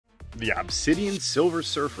The Obsidian Silver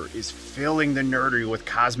Surfer is filling the nerdery with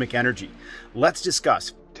cosmic energy. Let's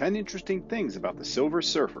discuss 10 interesting things about the Silver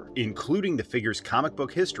Surfer, including the figure's comic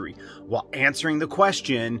book history, while answering the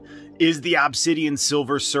question, is the Obsidian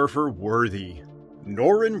Silver Surfer worthy?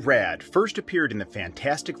 Norrin Radd first appeared in the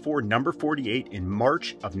Fantastic Four number 48 in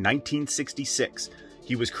March of 1966.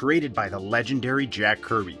 He was created by the legendary Jack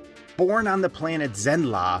Kirby. Born on the planet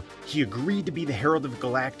Zenla, he agreed to be the Herald of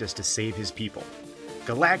Galactus to save his people.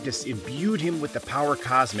 Galactus imbued him with the power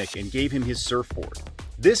cosmic and gave him his surfboard.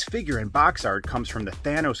 This figure in box art comes from the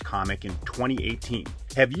Thanos comic in 2018.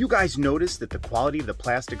 Have you guys noticed that the quality of the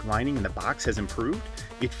plastic lining in the box has improved?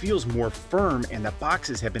 It feels more firm and the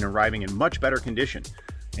boxes have been arriving in much better condition.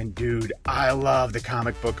 And dude, I love the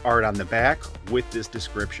comic book art on the back with this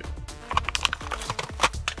description.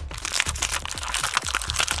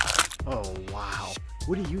 Oh wow,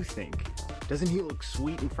 what do you think? Doesn't he look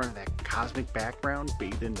sweet in front of that cosmic background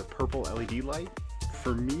bathed in the purple LED light?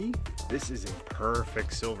 For me, this is a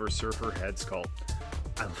perfect Silver Surfer head sculpt.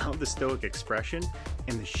 I love the stoic expression,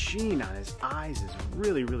 and the sheen on his eyes is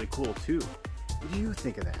really cool too. What do you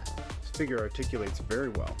think of that? This figure articulates very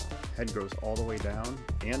well. Head goes all the way down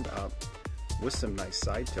and up with some nice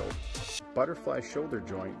side tilt. Butterfly shoulder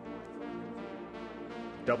joint.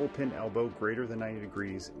 Double pin elbow greater than 90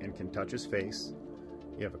 degrees and can touch his face.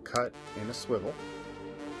 You have a cut and a swivel.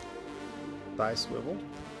 Thigh swivel.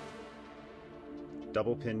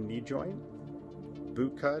 Double pin knee joint.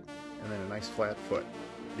 Boot cut, and then a nice flat foot.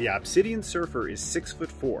 The Obsidian Surfer is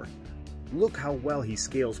 6'4". Look how well he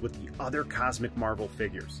scales with the other Cosmic Marvel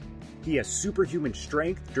figures. He has superhuman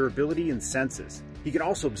strength, durability, and senses. He can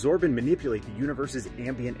also absorb and manipulate the universe's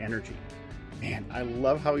ambient energy. Man, I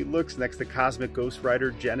love how he looks next to Cosmic Ghost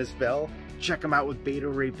Rider Genis Vell. Check him out with Beta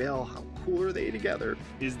Ray Bill. How cool are they together?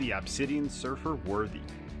 Is the Obsidian Surfer worthy?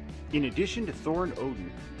 In addition to Thor and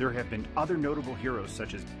Odin, there have been other notable heroes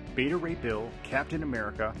such as Beta Ray Bill, Captain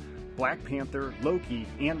America, Black Panther, Loki,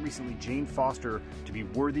 and recently Jane Foster to be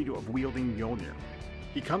worthy of wielding Mjolnir.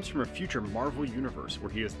 He comes from a future Marvel universe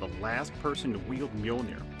where he is the last person to wield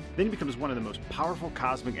Mjolnir. Then he becomes one of the most powerful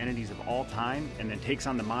cosmic entities of all time and then takes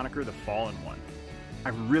on the moniker the Fallen One. I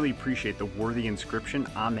really appreciate the worthy inscription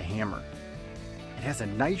on the hammer. It has a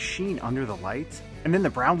nice sheen under the lights, and then the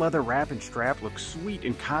brown leather wrap and strap looks sweet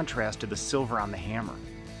in contrast to the silver on the hammer.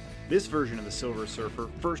 This version of the Silver Surfer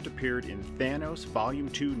first appeared in Thanos Volume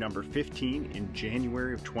 2 number 15 in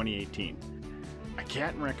January of 2018. I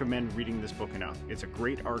can't recommend reading this book enough. It's a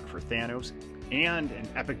great arc for Thanos and an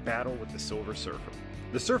epic battle with the Silver Surfer.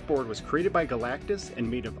 The surfboard was created by Galactus and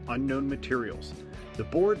made of unknown materials. The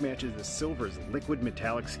board matches the silver's liquid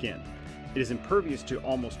metallic skin. It is impervious to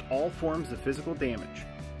almost all forms of physical damage.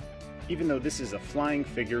 Even though this is a flying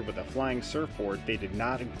figure with a flying surfboard, they did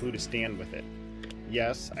not include a stand with it.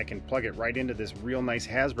 Yes, I can plug it right into this real nice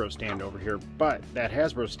Hasbro stand over here, but that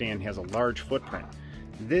Hasbro stand has a large footprint.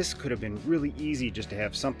 This could have been really easy just to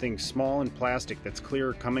have something small and plastic that's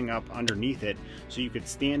clear coming up underneath it so you could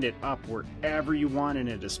stand it up wherever you want in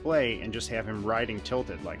a display and just have him riding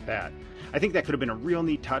tilted like that. I think that could have been a real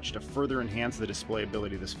neat touch to further enhance the display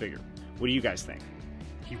ability of this figure. What do you guys think?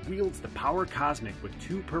 He wields the power cosmic with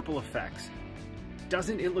two purple effects.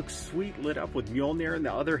 Doesn't it look sweet lit up with Mjolnir in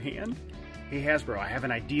the other hand? Hey Hasbro, I have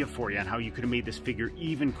an idea for you on how you could have made this figure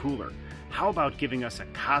even cooler. How about giving us a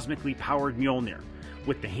cosmically powered Mjolnir,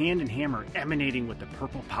 with the hand and hammer emanating with the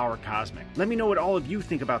purple power cosmic? Let me know what all of you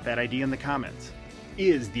think about that idea in the comments.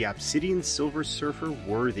 Is the Obsidian Silver Surfer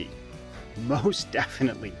worthy? Most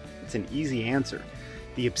definitely. It's an easy answer.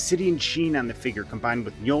 The obsidian sheen on the figure combined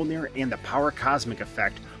with Mjolnir and the power cosmic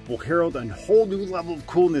effect will herald a whole new level of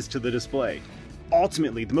coolness to the display.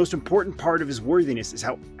 Ultimately, the most important part of his worthiness is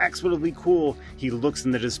how explosively cool he looks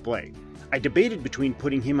in the display. I debated between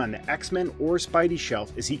putting him on the X-Men or Spidey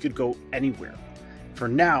shelf as he could go anywhere. For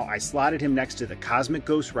now, I slotted him next to the Cosmic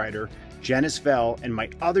Ghost Rider, Genis Vell, and my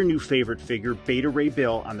other new favorite figure, Beta Ray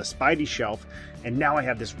Bill, on the Spidey shelf, and now I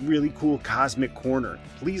have this really cool cosmic corner.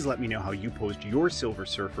 Please let me know how you posed your Silver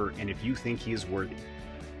Surfer and if you think he is worthy.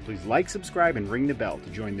 Please like, subscribe, and ring the bell to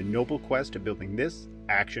join the noble quest of building this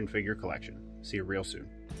action figure collection. See you real soon.